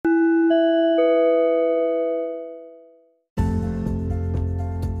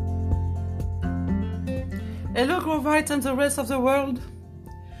Hello Grovites and the rest of the world.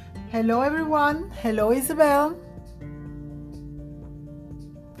 Hello everyone. Hello Isabel.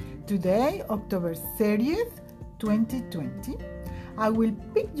 Today, October 30th, 2020, I will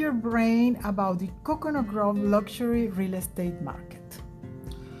pick your brain about the Coconut Grove luxury real estate market.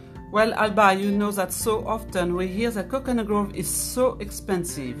 Well, Alba, you know that so often we hear that Coconut Grove is so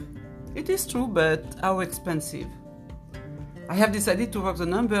expensive. It is true, but how expensive? I have decided to work the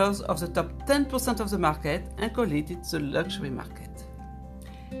numbers of the top 10% of the market and call it the luxury market.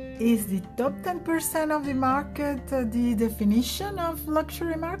 Is the top 10% of the market the definition of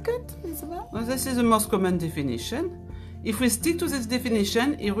luxury market, Isabel? Well, this is the most common definition. If we stick to this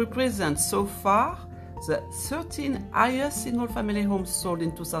definition, it represents so far the 13 highest single-family homes sold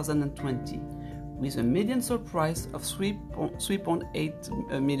in 2020, with a median sold price of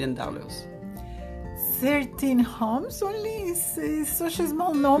 $3.8 million. 13 homes only is such a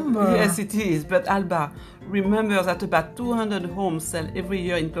small number. Yes, it is. But Alba, remember that about 200 homes sell every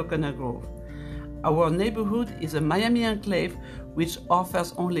year in Coconut Grove. Our neighborhood is a Miami enclave which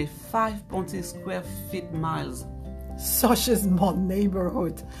offers only 5.6 square feet miles. Such a small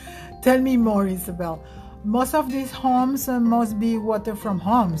neighborhood. Tell me more, Isabel. Most of these homes must be waterfront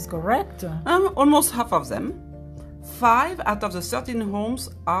homes, correct? Almost half of them. 5 out of the 13 homes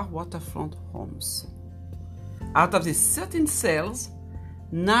are waterfront homes. Out of these 13 sales,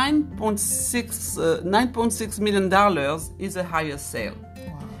 $9.6 million is the highest sale.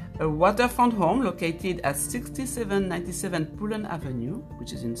 Wow. A waterfront home located at 6797 Pullen Avenue,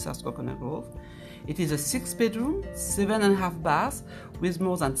 which is in South Coconut Grove. It is a 6-bedroom, 7.5 baths with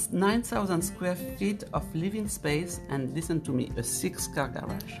more than 9,000 square feet of living space and, listen to me, a 6-car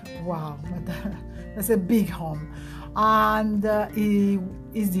garage. Wow, that's a big home. And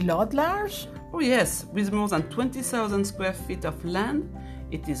is the lot large? Oh yes, with more than 20,000 square feet of land,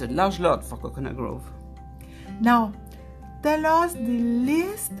 it is a large lot for Coconut Grove. Now, tell us the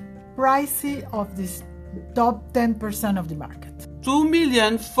least pricey of this top 10% of the market.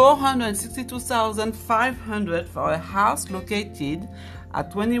 $2,462,500 for a house located at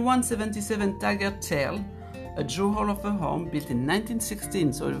 2177 Taggart Trail, a jewel of a home built in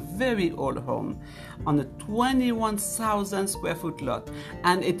 1916, so a very old home, on a 21,000 square foot lot,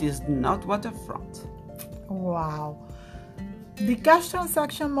 and it is not waterfront. Wow. The cash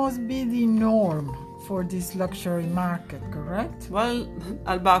transaction must be the norm for this luxury market, correct? Well,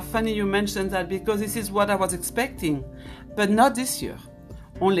 Alba, funny you mentioned that because this is what I was expecting, but not this year.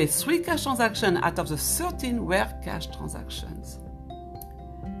 Only 3 cash transactions out of the 13 were cash transactions.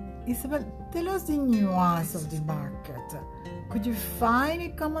 Isabel, tell us the nuance of the market. Could you find a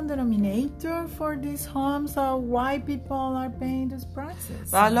common denominator for these homes or why people are paying those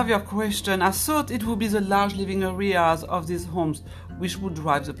prices? I love your question. I thought it would be the large living areas of these homes which would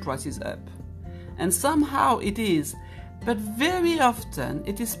drive the prices up. And somehow it is, but very often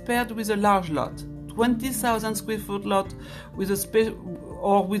it is paired with a large lot, 20,000 square foot lot with a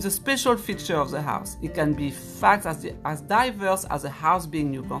special feature of the house. It can be facts as diverse as a house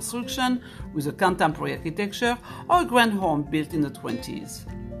being new construction with a contemporary architecture or a grand home built in the 20s.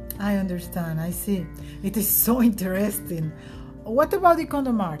 I understand, I see. It is so interesting. What about the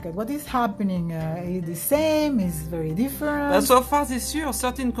condo market? What is happening? Is it the same? Is it very different? So far this year,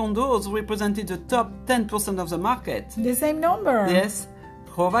 13 condos represented the top 10% of the market. The same number? Yes.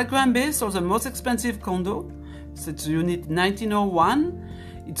 Grove Granby sold the most expensive condo. It's unit 1901.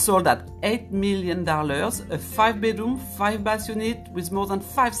 It sold at $8 million, a 5-bedroom, 5-bath unit with more than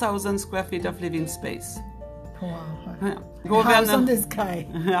 5,000 square feet of living space. Wow. House on the sky.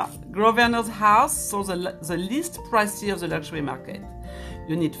 Yeah. Groverner's house sold the least pricey of the luxury market.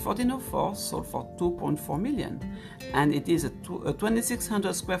 Unit 1404 sold for $2.4 million, and it is a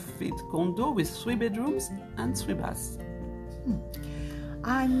 2,600 square feet condo with 3 bedrooms and 3 baths.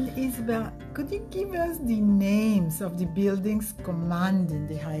 And Isabel, could you give us the names of the buildings commanding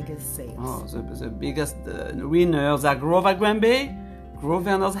the highest sales? Oh, the biggest winners are Grove Granby,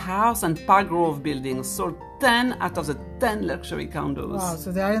 Groverner's house, and Park Grove buildings sold 10 out of the 10 luxury condos. Wow,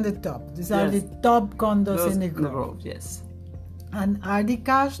 so they are in the top. These are the top condos in the Grove. Yes. And are the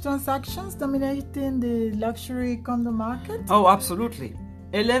cash transactions dominating the luxury condo market? Oh, absolutely.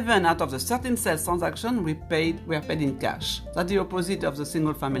 11 out of the 13 sales transactions were paid in cash. That's the opposite of the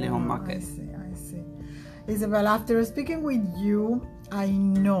single-family home market. I see. Isabel, after speaking with you, I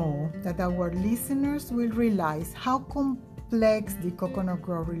know that our listeners will realize how complex the Coconut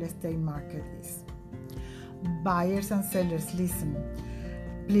Grove real estate market is. Buyers and sellers, listen.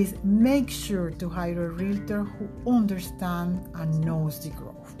 Please make sure to hire a realtor who understands and knows the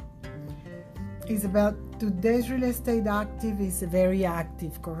Grove. Isabel, today's real estate active is very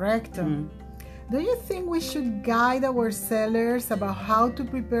active, correct? Do you think we should guide our sellers about how to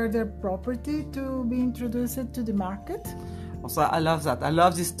prepare their property to be introduced to the market? Also, I love that. I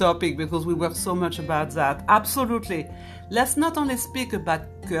love this topic because we work so much about that. Absolutely. Let's not only speak about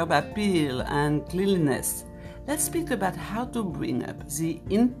curb appeal and cleanliness. Let's speak about how to bring up the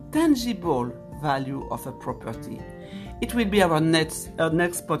intangible value of a property. It will be our next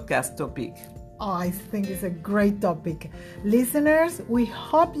podcast topic. Oh, I think it's a great topic. Listeners, we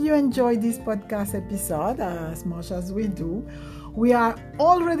hope you enjoyed this podcast episode as much as we do. We are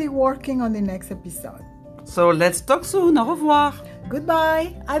already working on the next episode. So let's talk soon. Au revoir.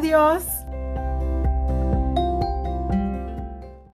 Goodbye. Adios.